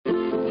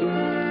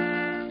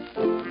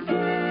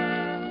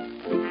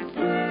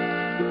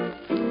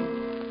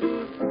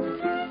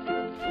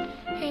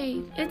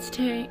it's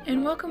Tay,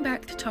 and welcome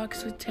back to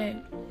Talks with Tay.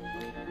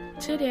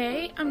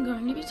 Today, I'm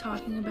going to be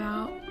talking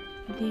about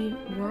the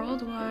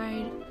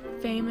worldwide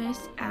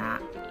famous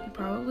app. You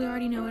probably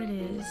already know what it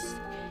is.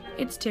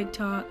 It's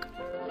TikTok.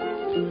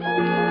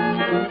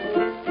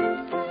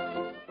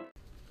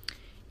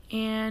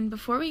 And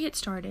before we get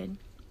started,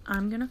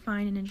 I'm going to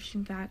find an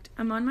interesting fact.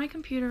 I'm on my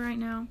computer right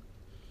now,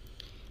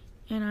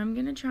 and I'm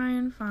going to try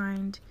and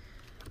find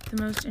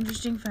the most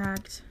interesting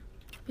fact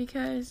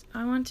because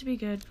I want to be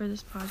good for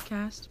this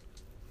podcast.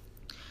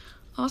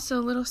 Also,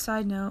 a little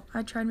side note,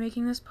 I tried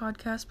making this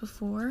podcast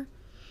before,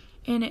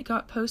 and it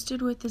got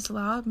posted with this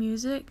loud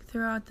music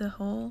throughout the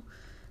whole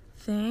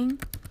thing,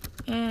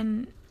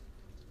 and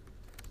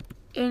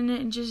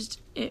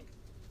it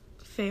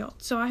failed.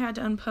 So I had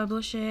to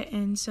unpublish it,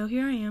 and so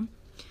here I am,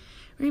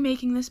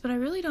 remaking this, but I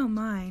really don't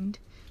mind.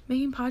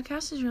 Making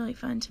podcasts is really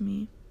fun to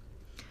me.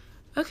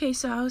 Okay,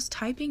 so I was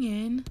typing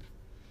in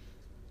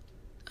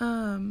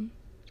the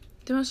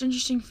most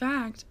interesting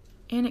fact,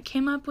 and it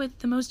came up with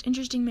the most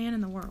interesting man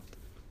in the world.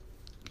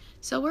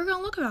 So we're going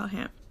to look about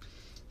him.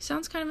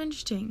 Sounds kind of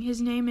interesting.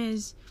 His name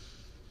is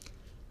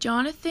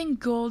Jonathan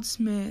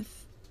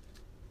Goldsmith.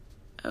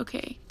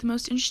 Okay, the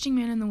most interesting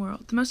man in the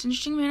world. The most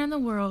interesting man in the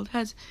world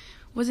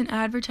was an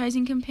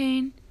advertising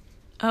campaign.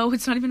 Oh,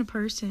 it's not even a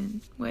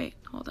person. Wait,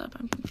 hold up,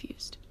 I'm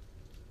confused.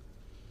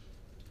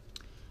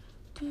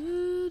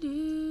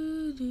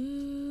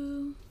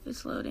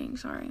 It's loading,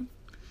 sorry.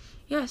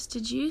 Yes,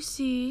 did you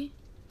see...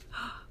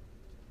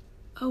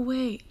 Oh,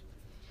 wait.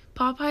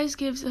 Popeyes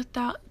gives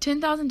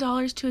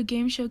 $10,000 to a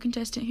game show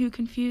contestant who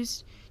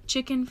confused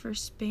chicken for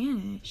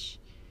Spanish.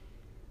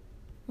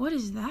 What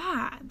is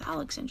that? That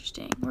looks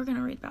interesting. We're going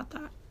to read about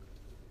that.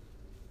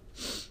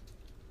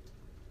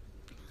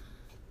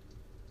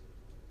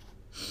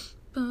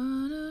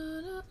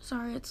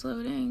 Sorry, it's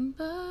loading.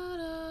 So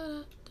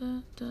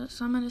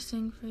I'm going to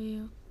sing for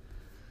you.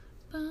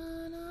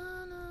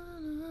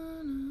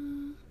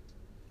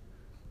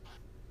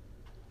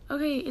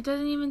 Okay, it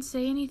doesn't even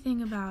say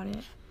anything about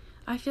it.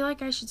 I feel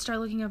like I should start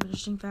looking up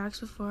interesting facts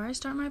before I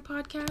start my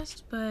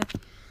podcast, but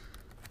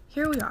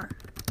here we are.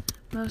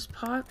 Most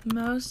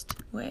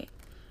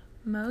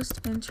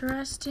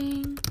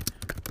interesting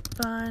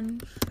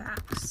fun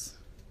facts.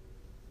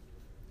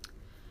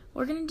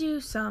 We're gonna do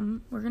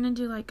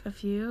like a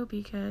few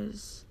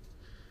because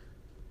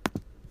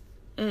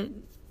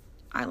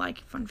I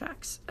like fun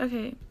facts.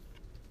 Okay.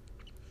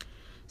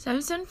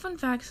 7 fun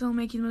facts that will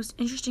make you the most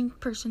interesting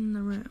person in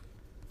the room.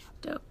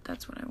 Dope,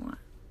 that's what I want.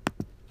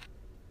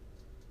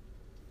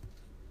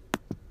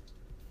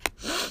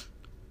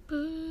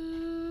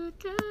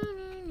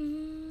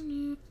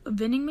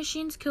 Vending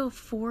machines kill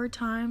 4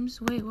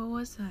 times. Wait, what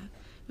was that?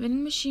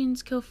 Vending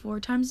machines kill 4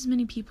 times as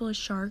many people as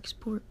sharks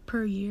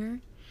per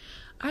year.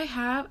 I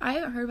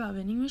haven't heard about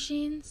vending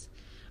machines,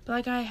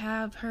 but I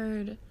have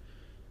heard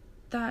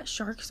that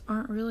sharks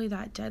aren't really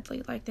that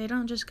deadly. They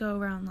don't just go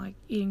around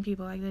eating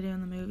people like they do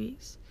in the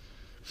movies.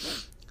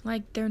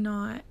 They're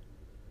not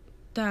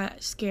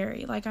that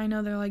scary. I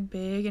know they're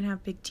big and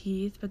have big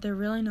teeth, but they're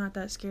really not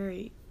that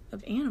scary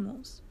of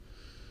animals.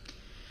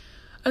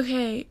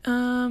 Okay,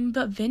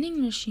 but vending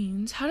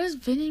machines, how does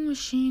vending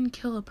machine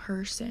kill a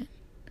person?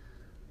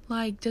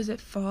 Does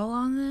it fall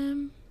on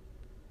them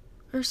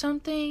or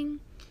something?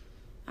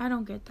 I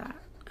don't get that.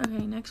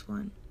 Okay, next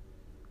one.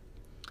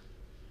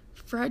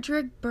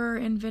 Frederick Burr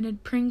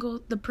invented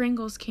the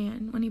Pringles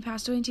can. When he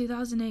passed away in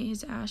 2008,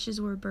 his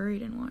ashes were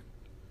buried in one.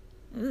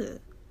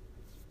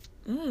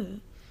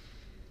 Ugh.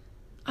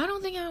 I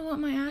don't think I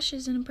want my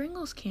ashes in a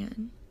Pringles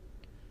can.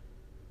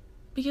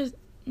 Because,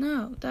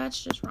 no,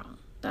 that's just wrong.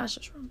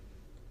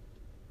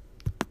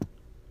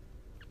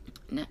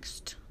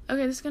 Next.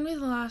 Okay, this is going to be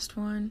the last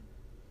one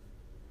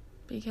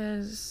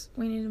because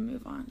we need to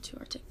move on to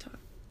our TikTok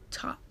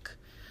talk.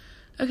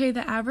 Okay,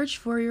 the average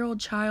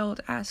 4-year-old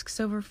child asks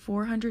over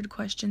 400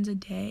 questions a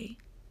day.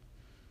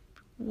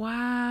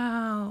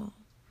 Wow.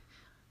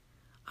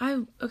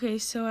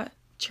 So at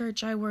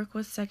church I work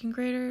with 2nd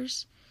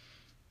graders,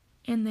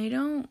 and they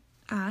don't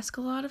ask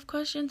a lot of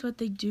questions, but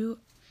they do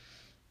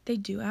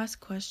ask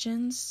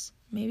questions.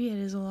 Maybe it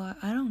is a lot,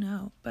 I don't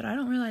know, but I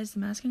don't realize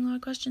them asking a lot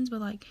of questions, but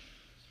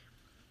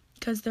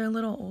because they're a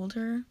little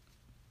older.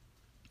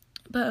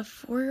 But a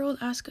 4-year-old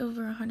asks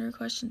over 100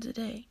 questions a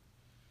day.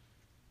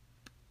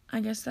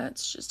 I guess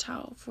that's just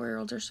how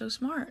 4-year-olds are so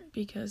smart,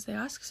 because they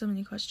ask so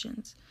many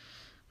questions.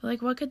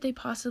 But what could they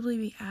possibly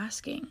be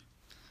asking?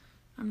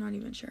 I'm not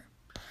even sure.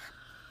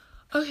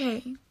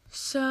 Okay,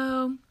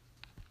 so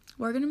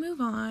we're gonna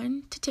move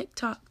on to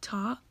TikTok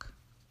talk.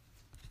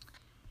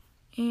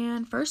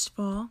 And first of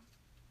all,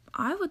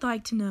 I would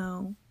like to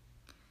know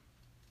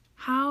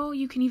how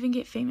you can even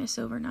get famous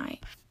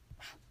overnight.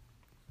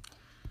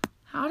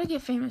 How to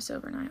get famous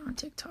overnight on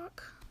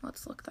TikTok.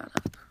 Let's look that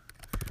up.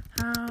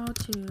 How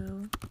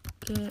to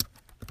get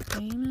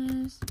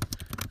famous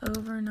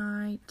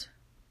overnight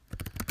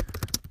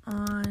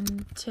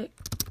on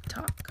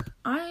TikTok.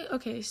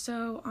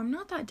 So I'm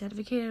not that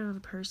dedicated of a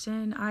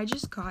person. I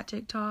just got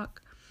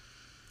TikTok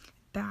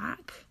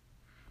back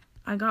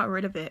I got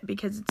rid of it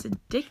because it's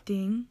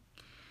addicting.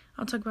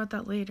 I'll talk about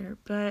that later.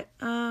 But,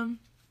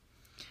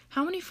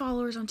 how many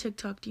followers on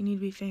TikTok do you need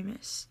to be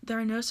famous? There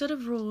are no set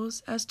of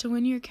rules as to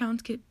when your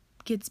account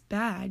gets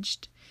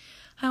badged.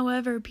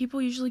 However,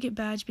 people usually get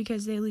badged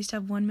because they at least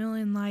have 1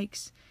 million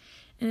likes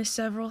and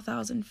several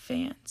thousand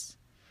fans.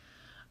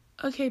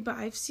 Okay, but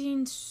I've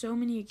seen so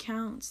many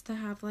accounts that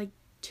have like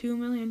 2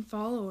 million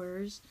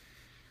followers,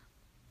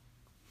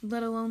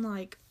 let alone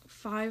like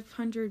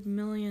 500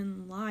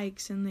 million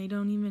likes, and they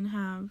don't even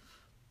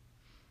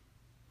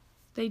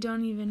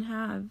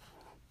have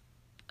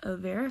a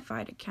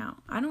verified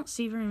account. I don't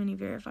see very many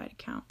verified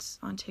accounts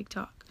on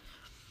TikTok.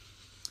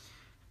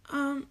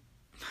 I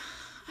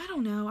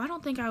don't know. I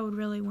don't think I would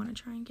really want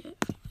to try and get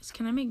famous.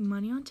 Can I make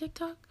money on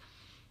TikTok?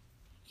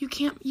 You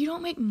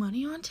don't make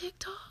money on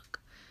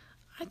TikTok?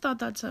 I thought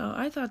that's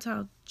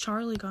how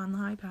Charlie got in the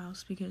hype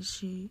house, because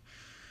she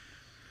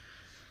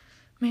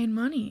made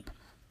money.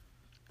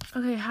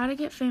 Okay, how to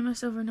get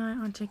famous overnight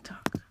on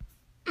TikTok.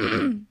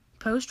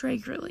 Post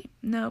regularly.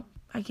 Nope,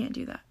 I can't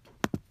do that.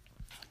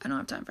 I don't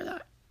have time for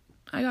that.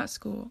 I got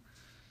school.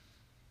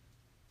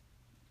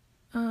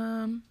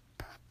 Okay,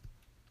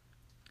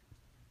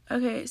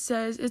 it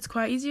says, it's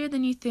quite easier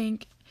than you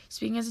think,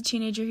 speaking as a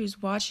teenager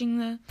who's watching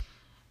the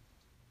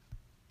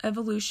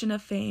evolution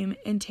of fame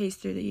and taste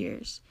through the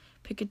years.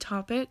 Pick a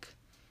topic.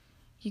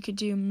 You could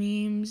do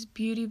memes,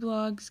 beauty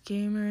blogs,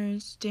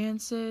 gamers,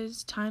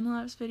 dances,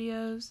 time-lapse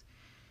videos,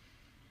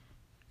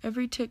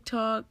 every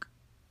TikTok.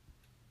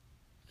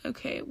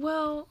 Okay,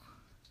 well,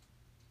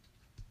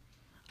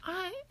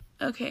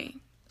 okay,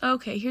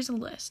 here's a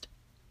list.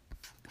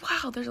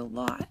 Wow, there's a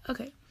lot.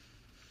 Okay.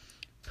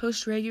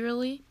 Post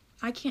regularly.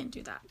 I can't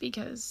do that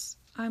because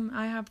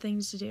I have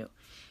things to do.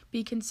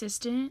 Be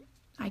consistent.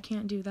 I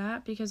can't do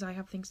that because I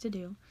have things to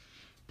do.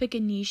 Pick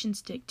a niche and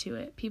stick to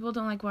it. People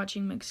don't like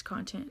watching mixed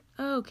content.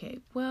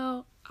 Okay,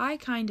 well, I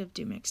kind of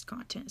do mixed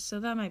content,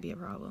 so that might be a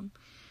problem.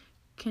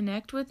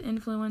 Connect with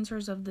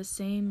influencers of the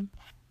same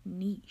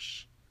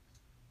niche.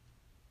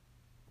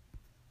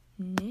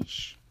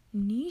 Niche?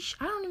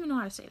 I don't even know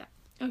how to say that.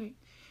 Okay.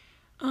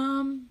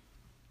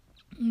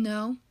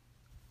 No.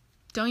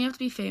 Don't you have to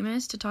be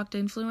famous to talk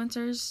to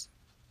influencers?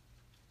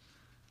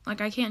 Like,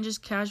 I can't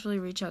just casually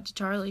reach out to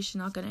Charlie. She's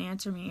not going to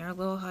answer me. Or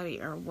Lil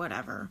Huddy or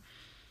whatever.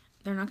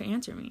 They're not going to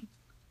answer me.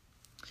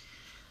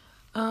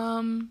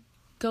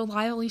 Go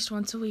live at least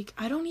once a week.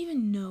 I don't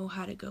even know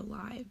how to go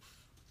live.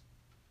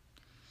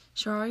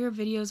 Share all your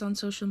videos on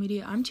social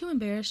media. I'm too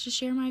embarrassed to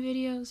share my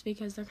videos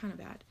because they're kind of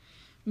bad.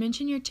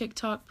 Mention your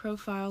TikTok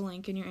profile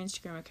link in your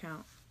Instagram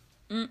account.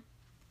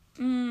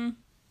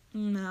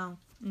 No.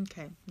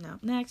 Okay, no.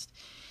 Next.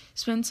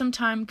 Spend some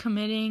time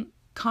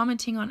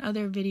commenting on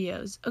other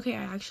videos. Okay,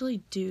 I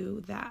actually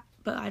do that,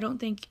 but I don't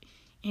think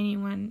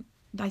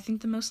I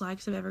think the most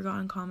likes I've ever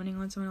gotten commenting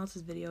on someone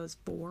else's video is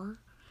 4.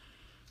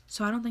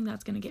 So I don't think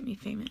that's going to get me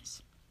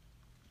famous.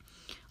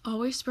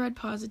 Always spread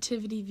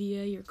positivity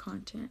via your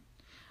content.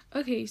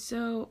 Okay,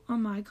 so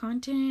on my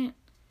content,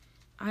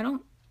 I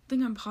don't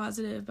think I'm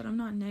positive, but I'm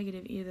not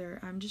negative either.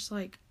 I'm just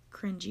like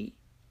cringy.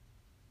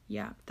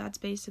 Yeah, that's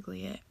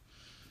basically it.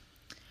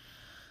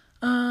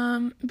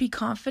 Be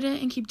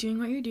confident and keep doing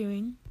what you're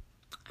doing.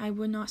 I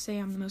would not say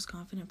I'm the most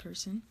confident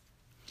person.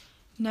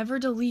 Never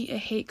delete a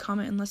hate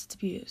comment unless it's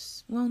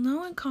abuse. Well, no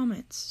one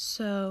comments,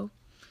 so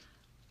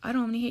I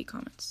don't have any hate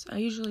comments. I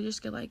usually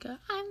just get like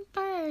I'm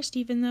first,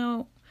 even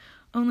though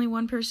only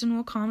one person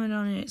will comment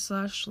on it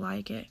 /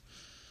 like it.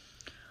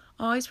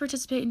 Always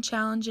participate in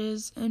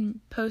challenges and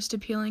post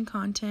appealing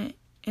content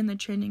in the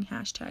trending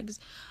hashtags.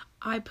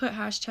 I put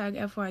hashtag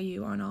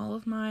FYU on all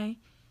of my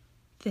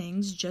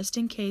things just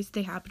in case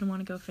they happen to want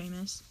to go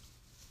famous.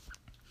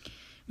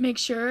 Make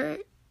sure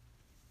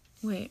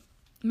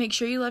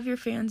you love your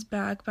fans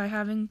back by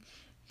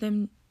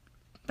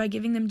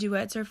giving them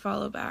duets or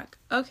follow back.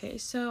 Okay,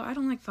 so I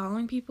don't like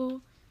following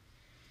people.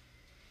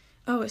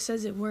 Oh, it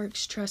says it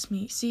works, trust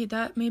me. See,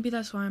 maybe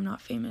that's why I'm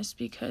not famous,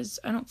 because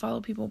I don't follow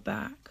people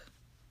back.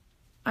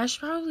 I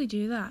should probably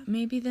do that.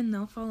 Maybe then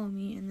they'll follow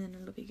me and then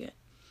it'll be good.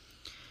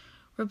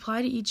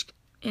 Reply to each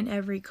and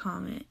every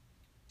comment.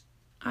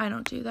 I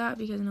don't do that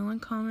because no one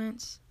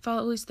comments.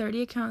 Follow at least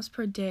 30 accounts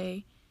per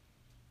day.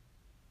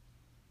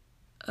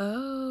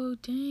 Oh,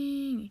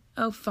 dang.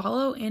 Oh,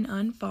 follow and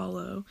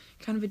unfollow.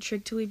 Kind of a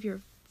trick to leave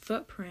your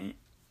footprint.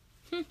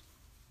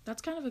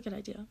 That's kind of a good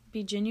idea.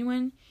 Be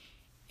genuine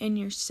in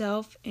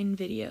yourself in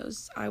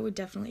videos. I would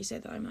definitely say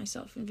that I'm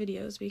myself in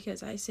videos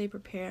because I say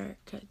prepare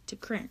to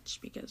cringe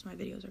because my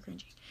videos are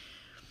cringy.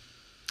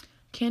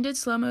 Candid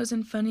slow-mos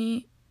and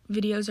funny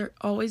videos are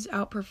always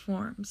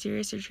outperform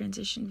serious or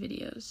transition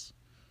videos.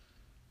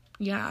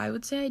 Yeah, I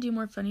would say I do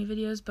more funny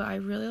videos, but I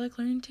really like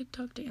learning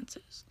TikTok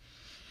dances.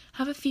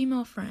 Have a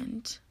female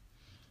friend.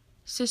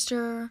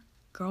 Sister,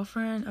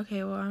 girlfriend.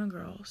 Okay, well, I'm a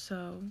girl,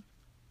 so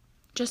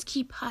just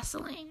keep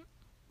hustling.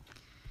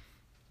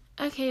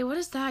 Okay, what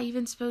is that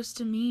even supposed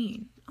to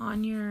mean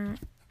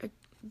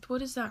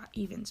what is that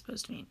even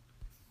supposed to mean?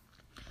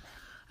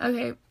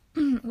 Okay,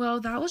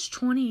 well, that was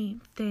 20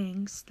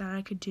 things that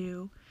I could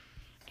do.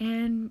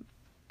 And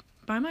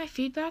by my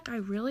feedback, I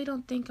really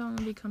don't think I'm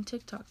gonna become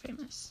TikTok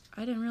famous.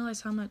 I didn't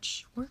realize how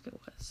much work it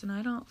was, and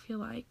I don't feel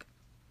like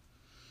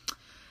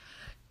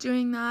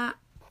doing that.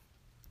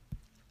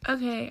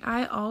 Okay,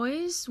 I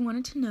always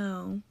wanted to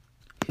know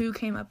who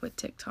came up with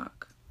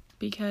TikTok,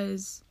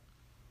 because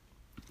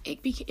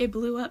it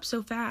blew up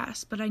so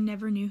fast, but I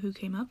never knew who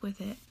came up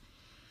with it.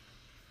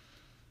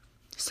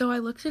 So I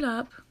looked it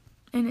up,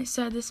 and it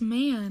said this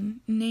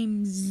man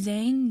named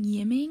Zhang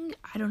Yiming.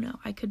 I don't know,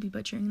 I could be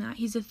butchering that.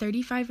 He's a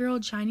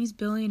 35-year-old Chinese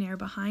billionaire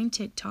behind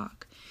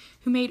TikTok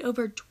who made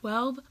over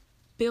 $12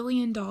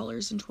 billion in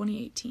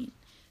 2018.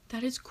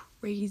 That is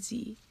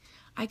crazy.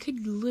 I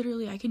could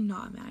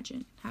not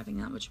imagine having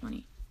that much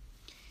money.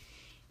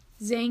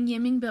 Zhang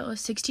Yiming built a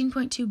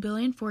 $16.2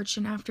 billion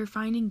fortune after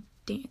finding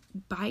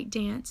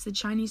ByteDance, the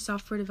Chinese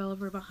software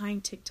developer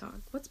behind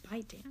TikTok. What's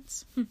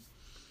ByteDance?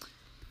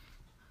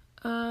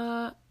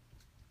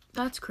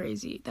 That's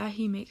crazy that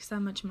he makes that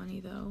much money,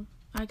 though.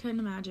 I couldn't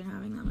imagine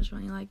having that much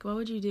money. Like, what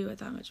would you do with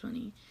that much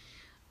money?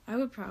 I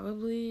would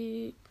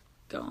probably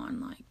go on,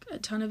 like, a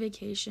ton of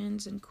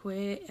vacations and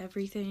quit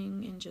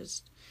everything and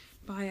just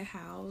buy a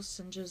house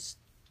and just...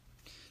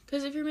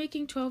 Because if you're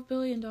making $12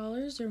 billion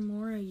or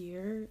more a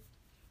year,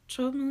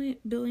 $12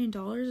 billion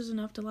is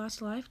enough to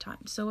last a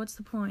lifetime. So what's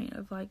the point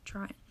of, like,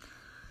 trying?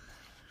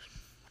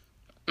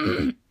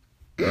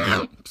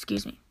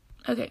 Excuse me.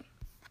 Okay.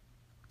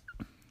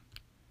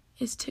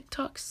 Is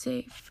TikTok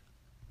safe?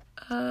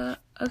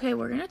 Okay,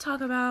 we're gonna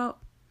talk about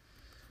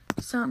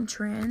some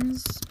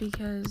trends,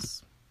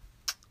 because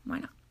why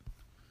not?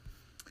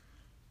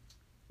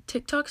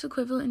 TikTok's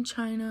equivalent in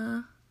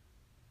China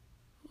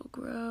will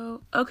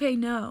grow. Okay,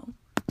 no.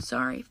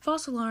 Sorry.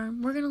 False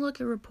alarm. We're gonna look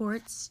at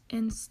reports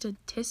and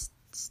statistics.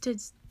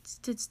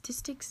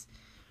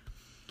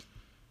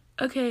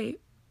 Okay.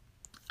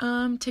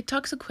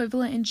 TikTok's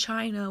equivalent in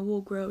China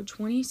will grow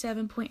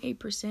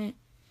 27.8%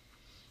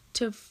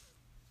 to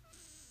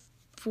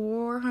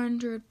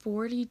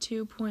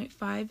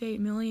 442.58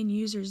 million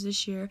users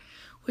this year,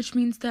 which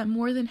means that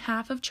more than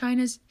half of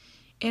China's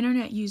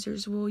internet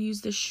users will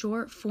use the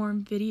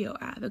short-form video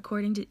app,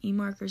 according to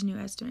eMarketer's new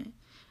estimate.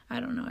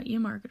 I don't know what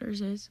eMarketer's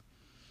is.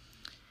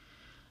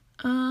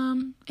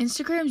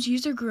 Instagram's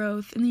user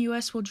growth in the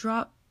US will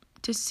drop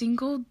to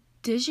single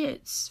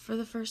digits for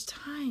the first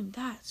time.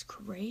 That's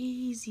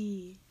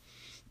crazy.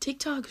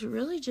 TikTok's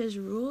really just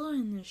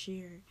ruling this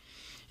year.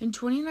 In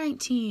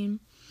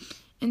 2019,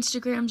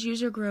 Instagram's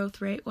user growth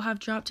rate will have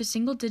dropped to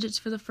single digits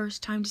for the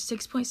first time to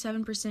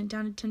 6.7%,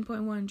 down to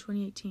 10.1% in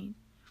 2018.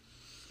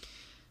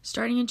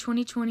 Starting in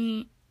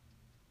 2020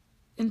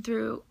 and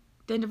through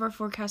the end of our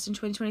forecast in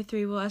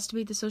 2023, we'll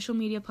estimate the social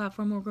media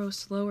platform will grow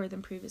slower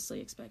than previously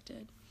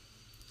expected.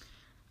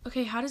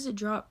 Okay, how does it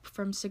drop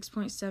from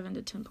 6.7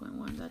 to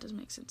 10.1? That doesn't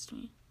make sense to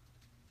me.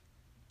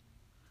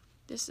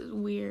 This is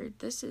weird.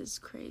 This is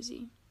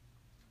crazy.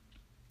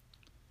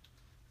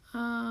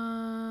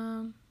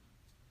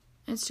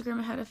 Instagram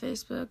ahead of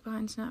Facebook,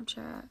 behind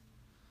Snapchat.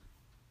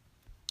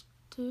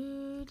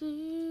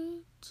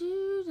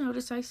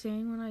 Notice I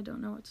sing when I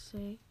don't know what to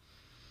say.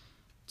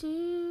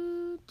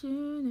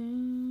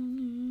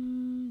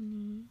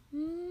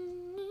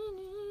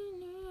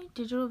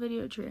 Digital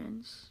video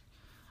trends.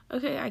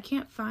 Okay, I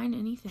can't find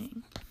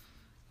anything.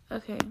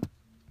 Okay.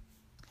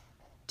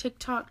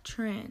 TikTok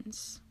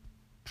trends.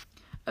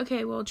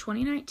 Okay, well,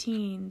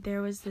 2019,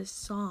 there was this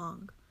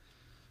song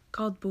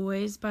called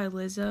Boys by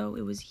Lizzo.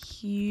 It was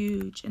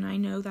huge, and I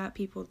know that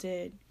people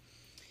did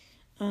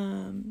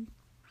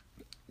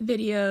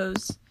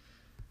videos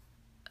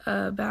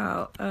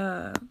about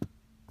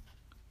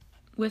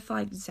with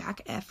like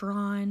Zac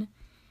Efron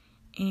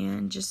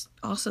and just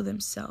also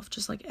themselves,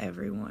 just like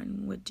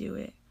everyone would do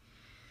it.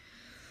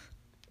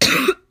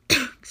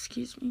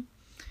 Excuse me.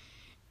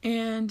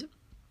 And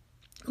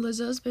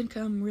Lizzo's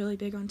become really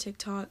big on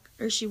TikTok,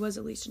 or she was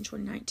at least in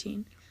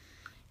 2019,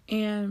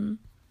 and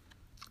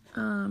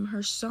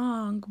her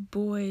song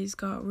Boys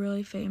got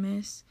really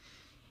famous,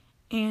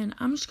 and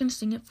I'm just gonna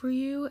sing it for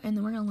you, and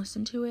then we're gonna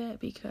listen to it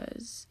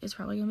because it's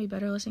probably gonna be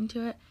better listening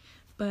to it.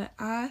 But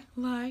I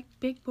like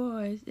big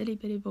boys, itty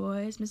bitty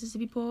boys,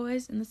 Mississippi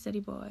boys, and the city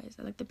boys.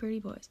 I like the pretty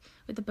boys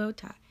with the bow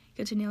tie,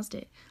 get your nails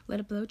did, let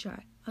it blow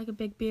dry. I like a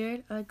big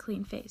beard, I like a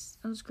clean face.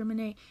 Don't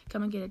discriminate,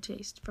 come and get a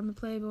taste. From the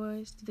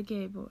playboys to the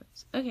gay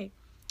boys. Okay,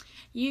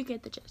 you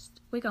get the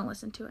gist. We gonna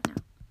listen to it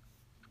now.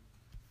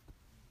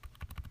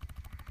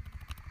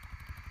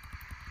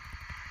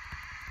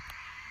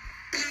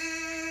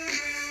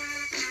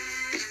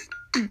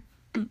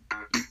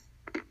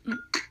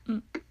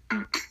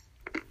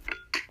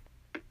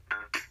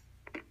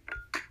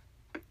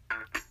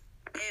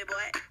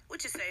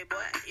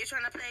 You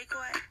tryna play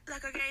coy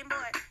like a game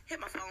boy? Hit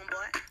my phone,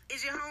 boy.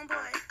 Is your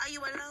homeboy? Are you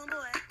alone,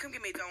 boy? Come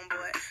get me dome,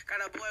 boy.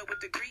 Got a boy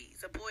with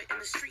degrees, a boy in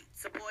the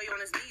streets, a boy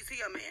on his knees,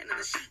 he a man in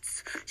the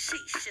sheets.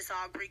 Sheesh, it's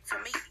all Greek to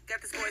me.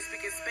 Got this boy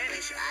speaking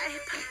Spanish. I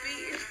hit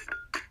puppy.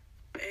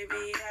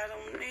 Baby, I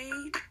don't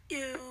need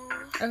you.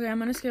 Okay, I'm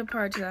gonna skip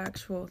part to the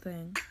actual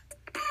thing.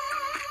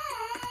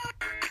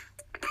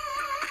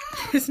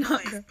 It's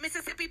not good.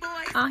 Mississippi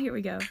boy. Ah, here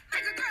we go. Make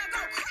a girl go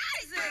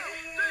crazy.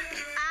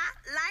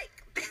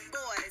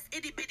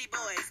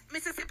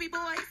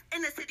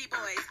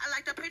 boys. I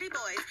like the pretty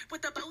boys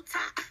with the bow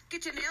tie.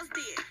 Get your nails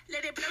did,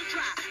 let it blow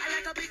dry. I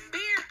like a big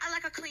beard, I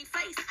like a clean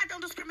face. I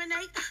don't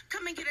discriminate,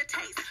 come and get a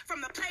taste.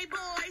 From the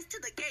playboys to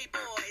the gay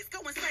boys. Go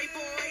and slay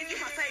boys, you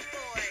my fake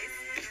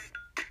boys.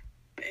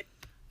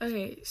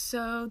 Okay,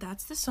 so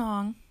that's the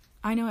song.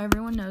 I know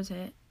everyone knows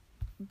it,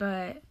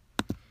 but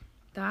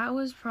that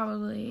was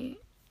probably,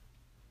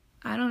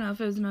 I don't know if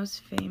it was the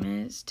most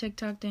famous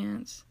TikTok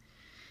dance.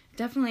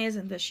 Definitely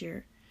isn't this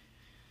year.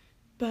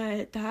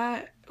 But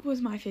that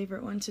was my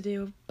favorite one to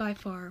do by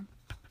far.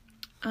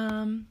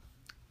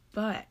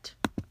 But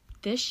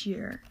this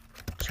year,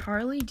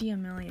 Charli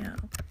D'Amelio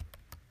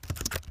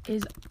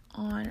is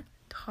on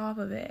top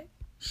of it.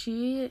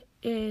 She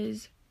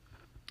is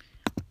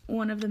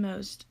one of the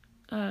most,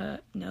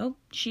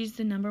 she's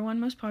the number one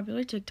most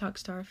popular TikTok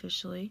star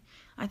officially.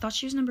 I thought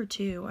she was number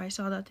 2. I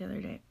saw that the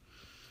other day.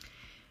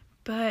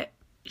 But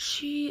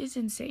she is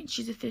insane.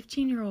 She's a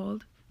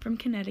 15-year-old from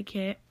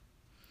Connecticut.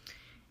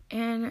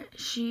 And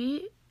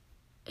she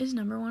is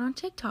number 1 on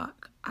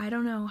TikTok. I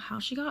don't know how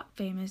she got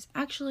famous.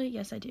 Actually,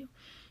 yes, I do.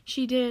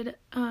 She did,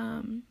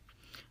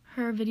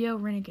 her video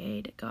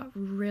Renegade got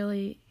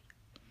really,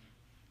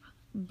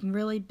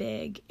 really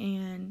big.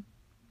 And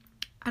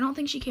I don't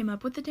think she came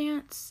up with the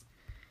dance,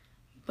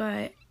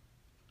 but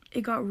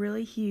it got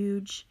really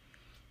huge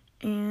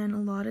and a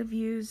lot of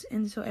views.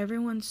 And so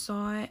everyone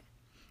saw it.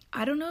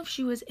 I don't know if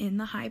she was in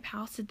the Hype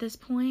House at this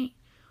point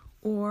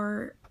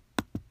or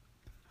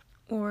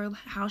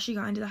how she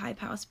got into the Hype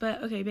House.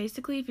 But okay,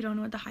 basically, if you don't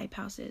know what the Hype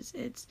House is,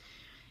 it's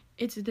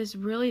this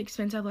really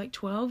expensive, like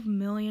 $12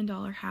 million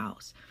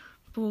house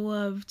full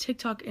of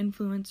TikTok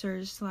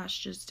influencers /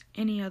 just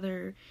any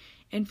other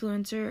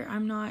influencer.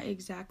 I'm not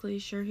exactly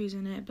sure who's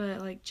in it, but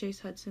like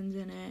Chase Hudson's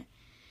in it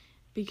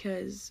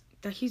because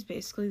he's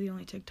basically the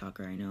only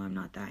TikToker I know. I'm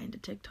not that into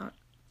TikTok.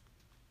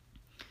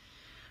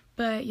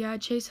 But yeah,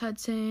 Chase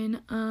Hudson.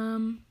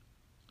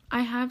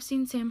 I have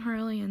seen Sam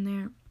Hurley in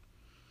there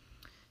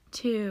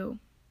too.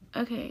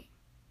 Okay.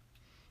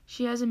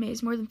 She has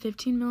amazed more than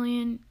 15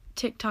 million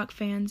TikTok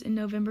fans in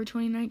November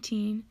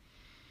 2019.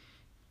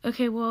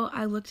 Okay, well,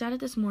 I looked at it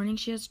this morning.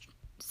 She has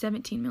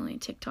 17 million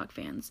TikTok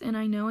fans. And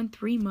I know in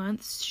 3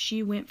 months,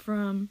 she went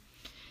from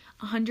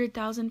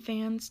 100,000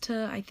 fans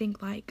to, I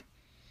think, like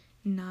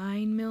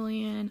 9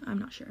 million. I'm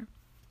not sure.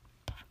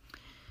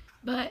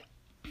 But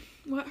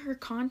her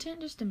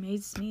content just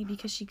amazes me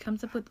because she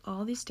comes up with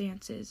all these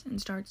dances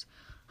and starts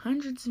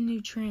hundreds of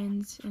new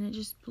trends, and it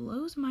just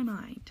blows my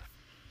mind.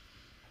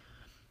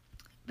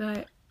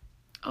 But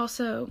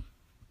also,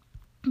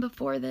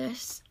 before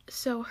this,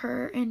 so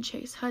her and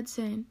Chase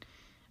Hudson,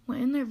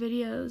 when in their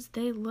videos,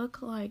 they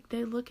look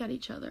at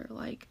each other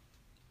like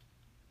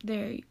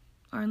they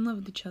are in love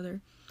with each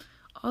other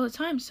all the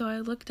time. So I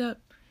looked up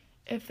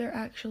if they're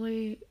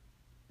actually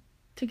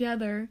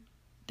together.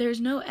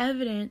 There's no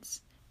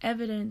evidence,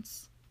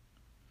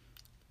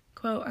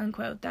 quote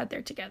unquote, that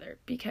they're together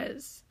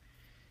because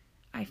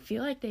I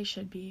feel like they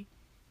should be.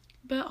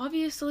 But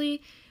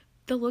obviously,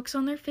 the looks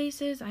on their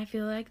faces, I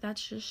feel like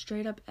that's just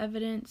straight up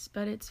evidence,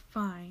 but it's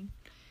fine.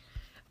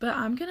 But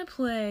I'm gonna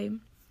play,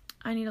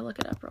 I need to look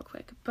it up real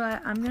quick,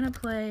 but I'm gonna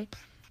play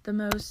the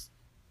most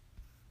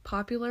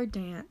popular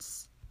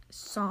dance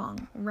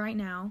song right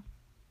now.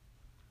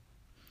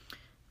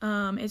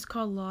 It's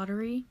called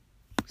Lottery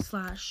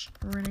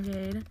 /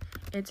 Renegade.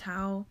 It's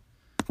how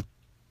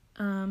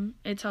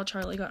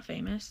Charli got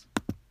famous.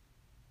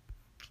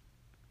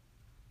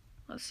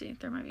 Let's see if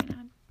there might be an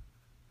ad.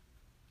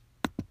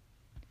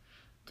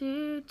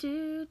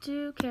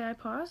 Okay, I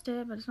paused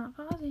it, but it's not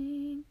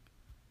pausing.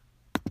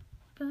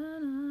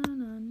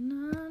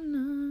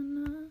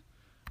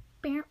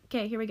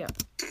 Okay, here we go.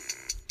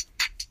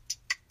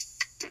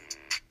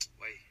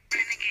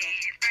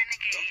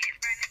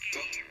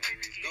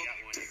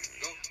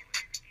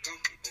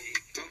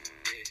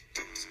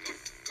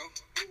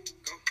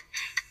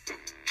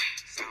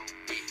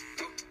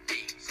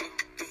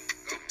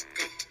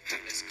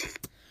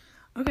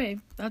 Okay,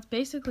 that's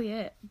basically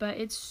it, but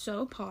it's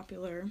so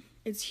popular,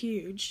 it's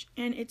huge,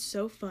 and it's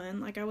so fun.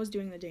 Like, I was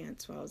doing the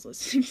dance while I was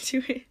listening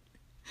to it.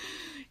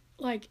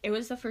 Like, it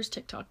was the first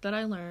TikTok that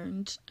I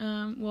learned.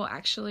 So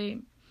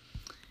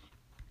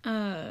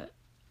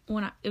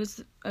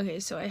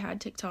I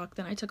had TikTok,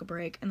 then I took a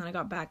break, and then I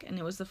got back, and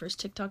it was the first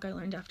TikTok I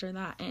learned after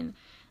that, and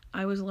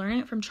I was learning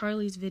it from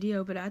Charli's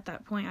video, but at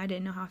that point, I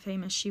didn't know how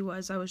famous she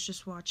was. I was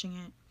just watching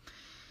it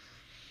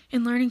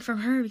and learning from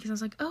her because I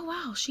was like, oh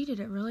wow, she did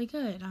it really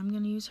good. I'm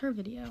going to use her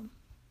video.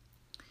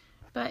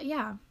 But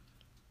yeah,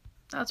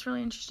 that's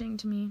really interesting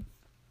to me.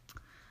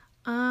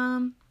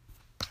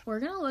 We're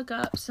going to look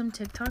up some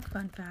TikTok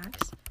fun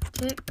facts.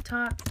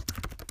 TikTok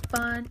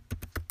fun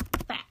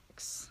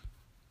facts.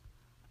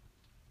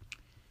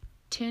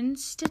 10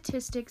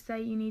 statistics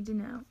that you need to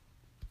know.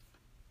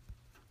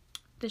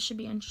 This should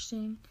be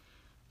interesting.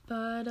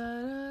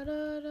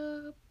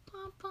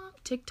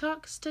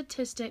 TikTok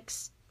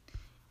statistics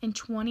in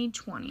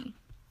 2020.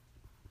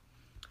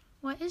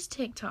 What is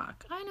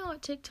TikTok? I know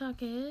what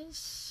TikTok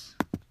is.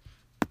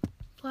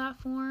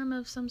 platform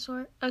of some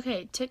sort.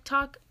 Okay,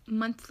 TikTok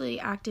monthly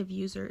active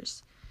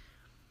users.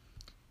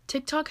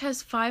 TikTok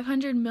has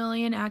 500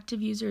 million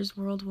active users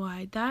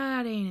worldwide.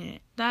 That ain't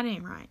it. That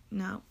ain't right.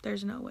 No,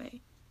 there's no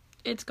way.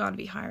 It's got to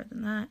be higher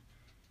than that.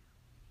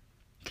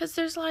 Because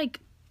there's like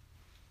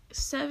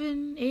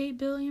 7-8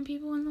 billion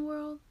people in the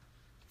world.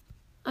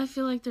 I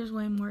feel like there's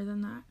way more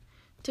than that.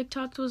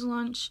 TikTok was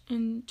launched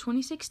in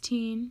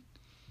 2016.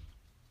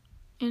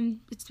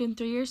 And it's been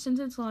 3 years since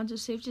its launch.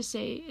 It's safe to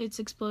say it's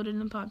exploded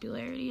in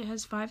popularity. It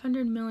has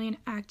 500 million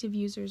active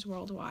users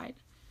worldwide.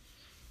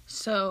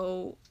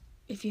 So,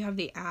 if you have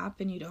the app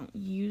and you don't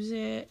use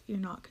it, you're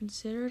not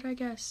considered, I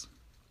guess.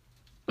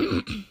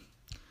 I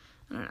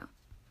don't know.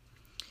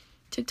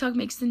 TikTok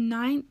makes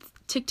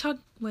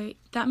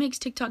that makes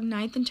TikTok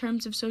ninth in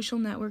terms of social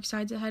network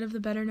sites, ahead of the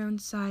better-known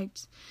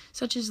sites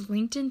such as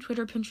LinkedIn,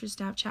 Twitter, Pinterest,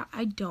 Snapchat.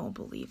 I don't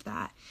believe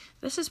that.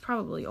 This is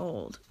probably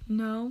old.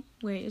 No,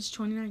 wait, it's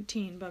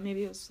 2019, but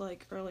maybe it was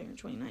like earlier in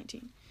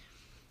 2019.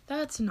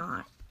 That's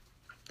not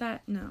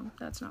right.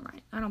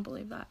 I don't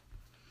believe that.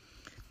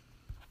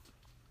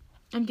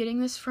 I'm getting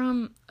this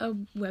from a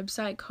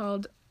website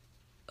called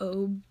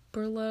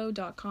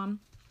oberlo.com.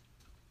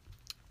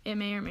 It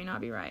may or may not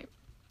be right.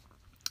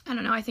 I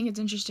don't know. I think it's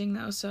interesting,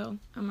 though, so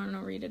I'm going to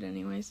read it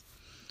anyways.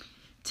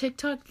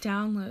 TikTok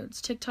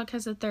downloads. TikTok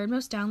has the third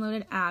most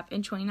downloaded app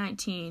in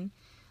 2019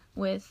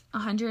 with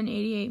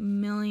 188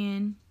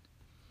 million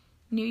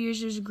new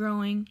users,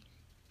 growing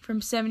from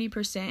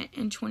 70%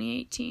 in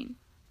 2018.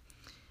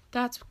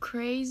 That's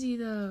crazy,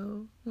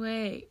 though.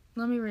 Wait,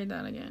 let me read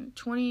that again.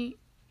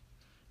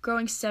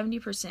 Growing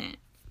 70%.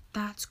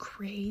 That's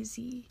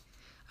crazy.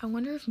 I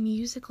wonder if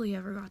Musical.ly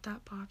ever got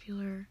that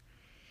popular.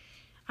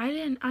 I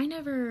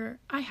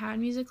had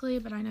Musical.ly,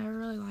 but I never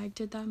really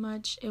liked it that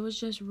much. It was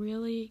just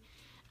really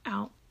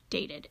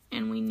outdated,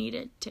 and we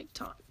needed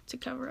TikTok to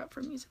cover up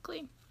for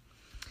Musical.ly.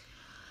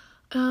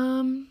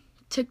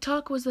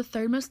 TikTok was the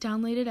third most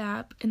downloaded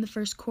app in the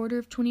first quarter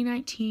of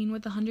 2019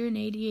 with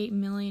 188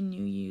 million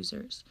new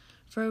users.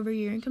 For over a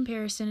year in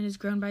comparison, it has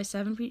grown by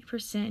 7%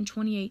 in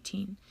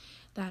 2018.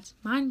 That's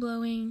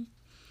mind-blowing.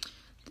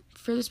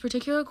 For this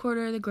particular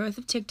quarter, the growth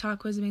of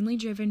TikTok was mainly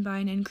driven by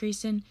an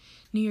increase in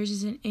new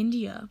users in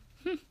India,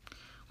 where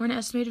an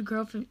estimated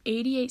growth of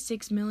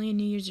 88.6 million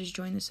new users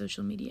joined the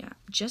social media app.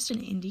 Just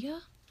in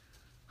India?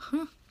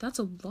 That's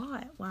a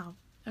lot. Wow.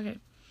 Okay.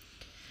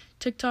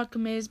 TikTok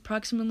has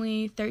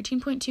approximately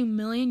 13.2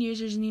 million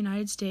users in the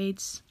United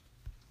States.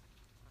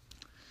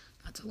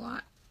 That's a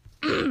lot.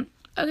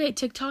 Okay,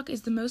 TikTok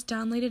is the most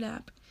downloaded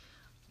app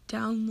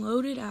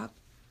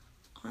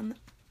on the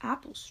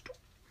Apple Store.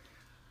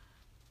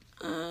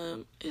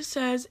 It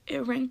says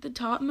it ranked the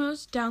top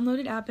most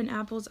downloaded app in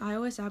Apple's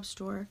iOS App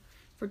Store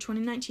for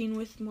 2019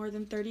 with more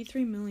than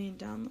 33 million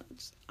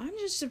downloads. I'm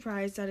just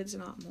surprised that it's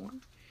not more.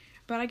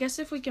 But I guess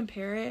if we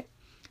compare it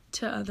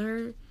to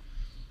other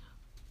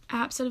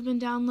apps that have been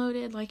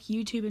downloaded, like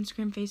YouTube,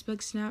 Instagram, Facebook,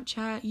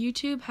 Snapchat,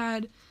 YouTube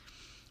had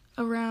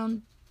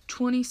around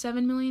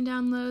 27 million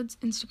downloads,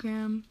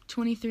 Instagram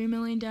 23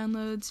 million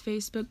downloads,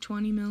 Facebook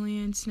 20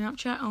 million,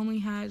 Snapchat only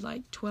had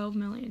like 12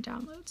 million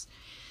downloads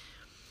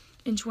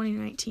in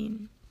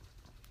 2019.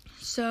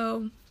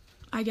 So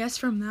I guess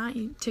from that,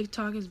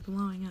 TikTok is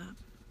blowing up.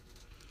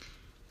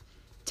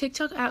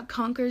 TikTok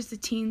outconquers the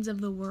teens of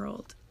the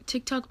world.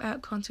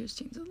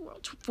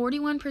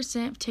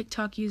 41% of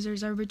TikTok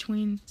users are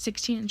between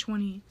 16 and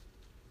 20.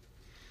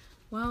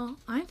 Well,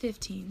 I'm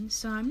 15,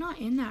 so I'm not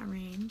in that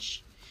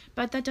range.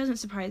 But that doesn't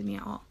surprise me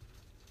at all.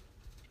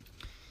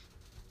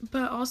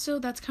 But also,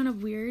 that's kind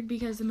of weird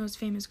because the most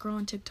famous girl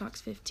on TikTok's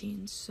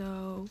 15.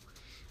 So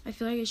I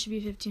feel like it should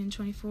be 15 and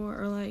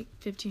 24 or like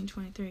 15 and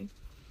 23.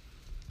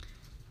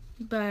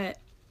 But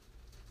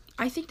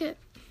I think that,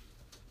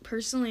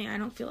 personally, I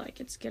don't feel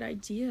like it's a good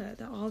idea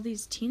that all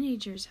these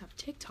teenagers have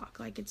TikTok.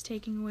 Like, it's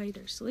taking away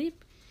their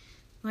sleep.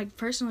 Like,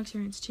 personal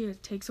experience, too.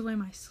 It takes away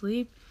my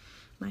sleep,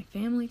 my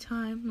family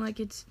time. Like,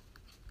 it's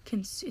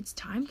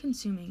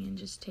time-consuming and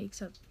just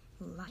takes up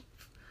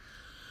life.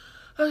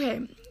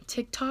 Okay,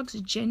 TikTok's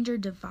gender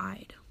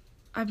divide.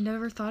 I've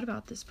never thought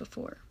about this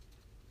before.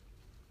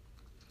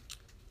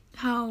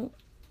 How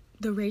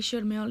the ratio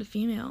of male to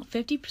female.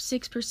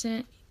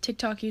 56%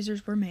 TikTok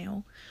users were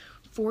male.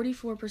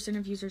 44%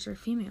 of users are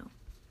female.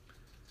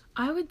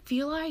 I would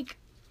feel like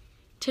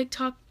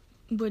TikTok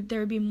there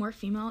would be more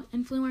female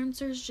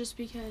influencers just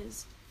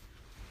because,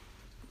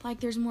 like,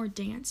 there's more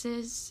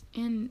dances,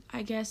 and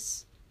I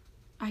guess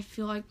I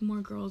feel like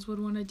more girls would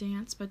want to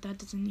dance, but that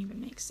doesn't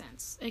even make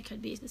sense. It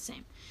could be the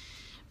same.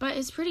 But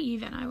it's pretty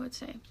even, I would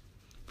say.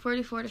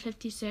 44 to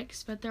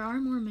 56, but there are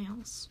more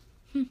males.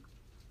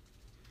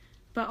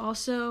 But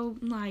also,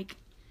 like,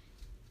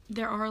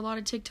 there are a lot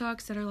of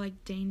TikToks that are,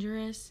 like,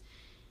 dangerous.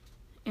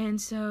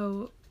 And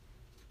so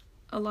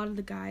a lot of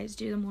the guys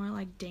do the more,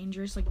 like,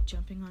 dangerous, like,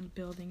 jumping on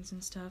buildings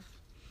and stuff,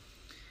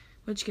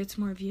 which gets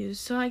more views.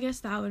 So I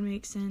guess that would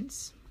make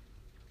sense.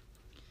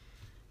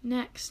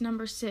 Next,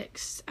 number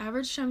 6.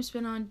 Average time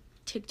spent on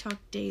TikTok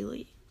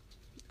daily.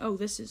 Oh,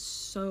 this is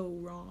so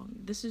wrong.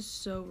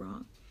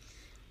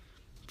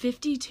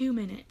 52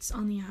 minutes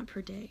on the app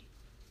per day.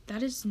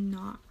 That is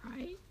not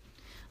right.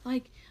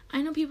 Like,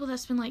 I know people that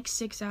spend like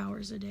 6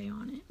 hours a day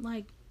on it.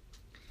 Like,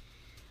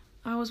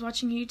 I was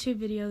watching a YouTube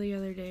video the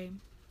other day,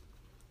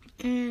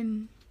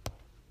 and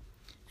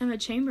Emma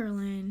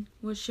Chamberlain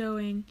was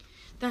showing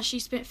that she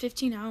spent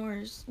 15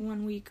 hours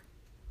one week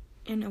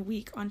in a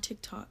week on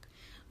TikTok,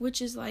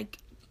 which is like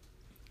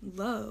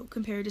low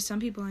compared to some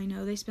people I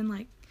know. They spend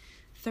like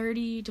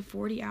 30 to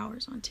 40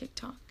 hours on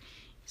TikTok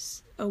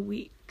a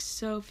week.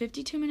 So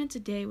 52 minutes a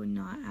day would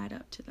not add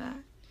up to that.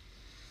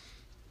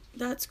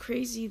 That's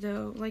crazy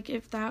though. Like,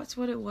 if that's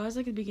what it was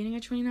like at the beginning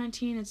of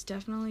 2019, it's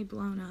definitely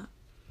blown up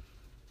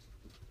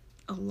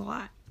a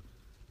lot.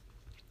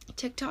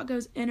 TikTok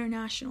goes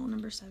international,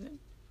 number 7.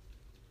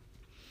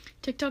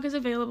 TikTok is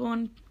available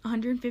in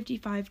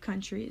 155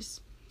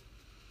 countries.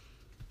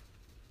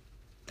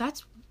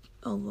 That's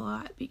a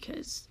lot,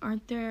 because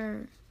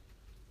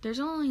there's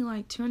only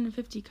like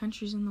 250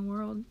 countries in the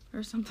world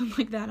or something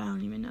like that. I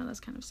don't even know. That's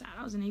kind of sad.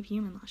 I was an AP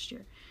Human last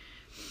year.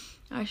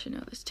 I should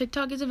know this.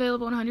 TikTok is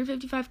available in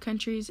 155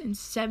 countries and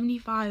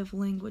 75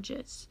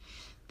 languages.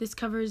 This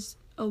covers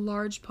a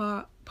large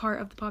part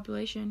of the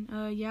population.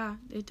 Yeah,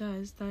 it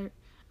does. I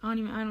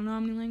don't know how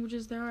many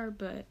languages there are,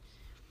 but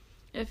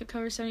if it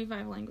covers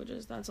 75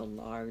 languages, that's a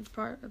large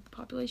part of the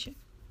population.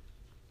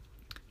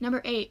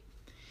 Number 8.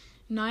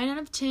 9 out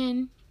of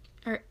 10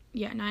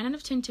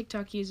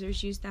 TikTok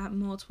users use the app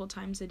multiple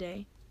times a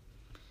day.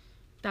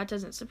 That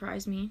doesn't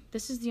surprise me.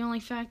 This is the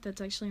only fact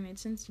that's actually made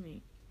sense to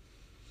me.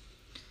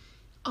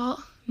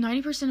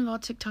 90% of all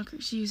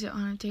TikTokers use it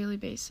on a daily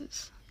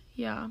basis.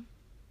 Yeah.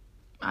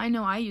 I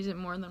know I use it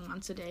more than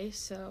once a day,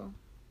 so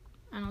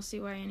I don't see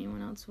why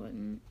anyone else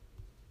wouldn't.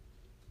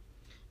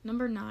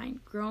 Number 9.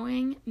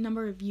 Growing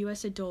number of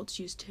U.S. adults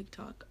use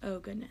TikTok. Oh,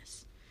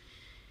 goodness.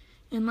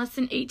 In less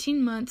than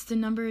 18 months, the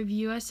number of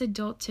U.S.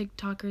 adult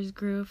TikTokers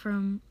grew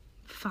from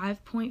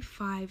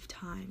 5.5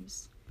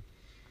 times.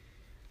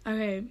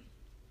 Okay,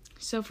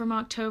 so from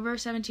October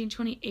 17,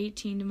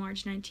 2018 to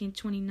March 19,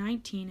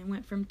 2019, it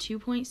went from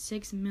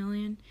 2.6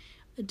 million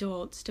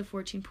adults to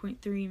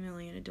 14.3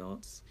 million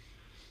adults.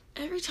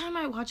 Every time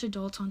I watch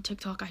adults on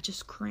TikTok, I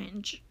just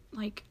cringe.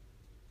 Like,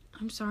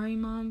 I'm sorry,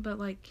 Mom, but,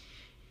 like,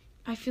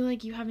 I feel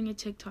like you having a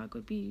TikTok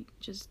would be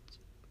just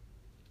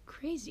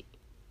crazy.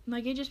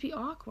 Like, it'd just be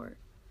awkward.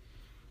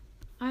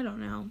 I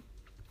don't know.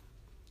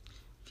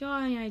 If y'all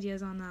have any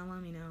ideas on that,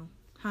 let me know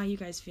how you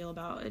guys feel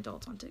about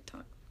adults on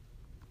TikTok.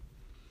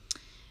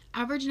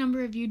 Average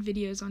number of viewed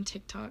videos on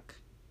TikTok.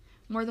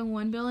 More than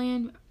 1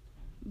 billion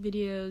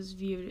videos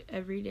viewed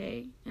every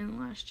day in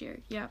the last year.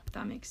 Yep,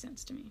 that makes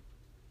sense to me.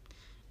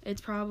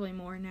 It's probably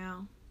more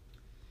now.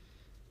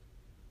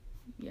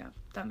 Yeah,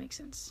 that makes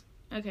sense.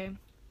 Okay.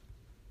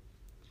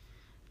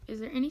 Is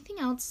there anything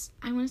else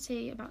I want to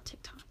say about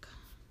TikTok?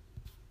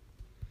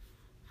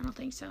 I don't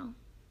think so.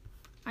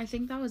 I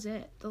think that was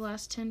it. The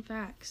last 10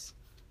 facts.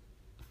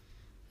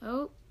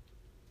 Oh,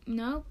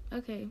 nope.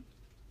 Okay.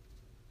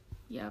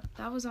 Yep,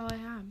 that was all I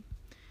had.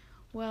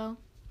 Well,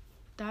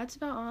 that's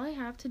about all I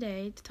have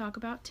today to talk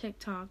about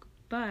TikTok.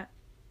 But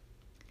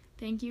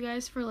thank you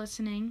guys for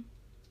listening.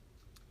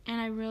 And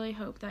I really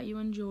hope that you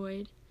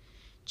enjoyed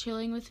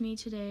chilling with me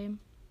today.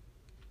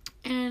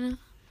 And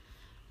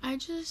I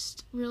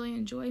just really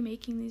enjoy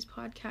making these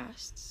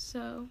podcasts.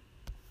 So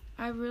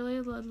I really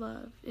would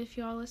love if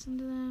y'all listen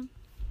to them.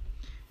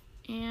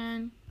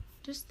 And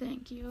just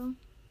thank you.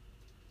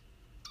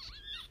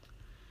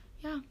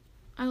 Yeah,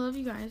 I love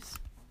you guys.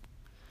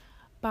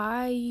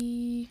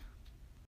 Bye.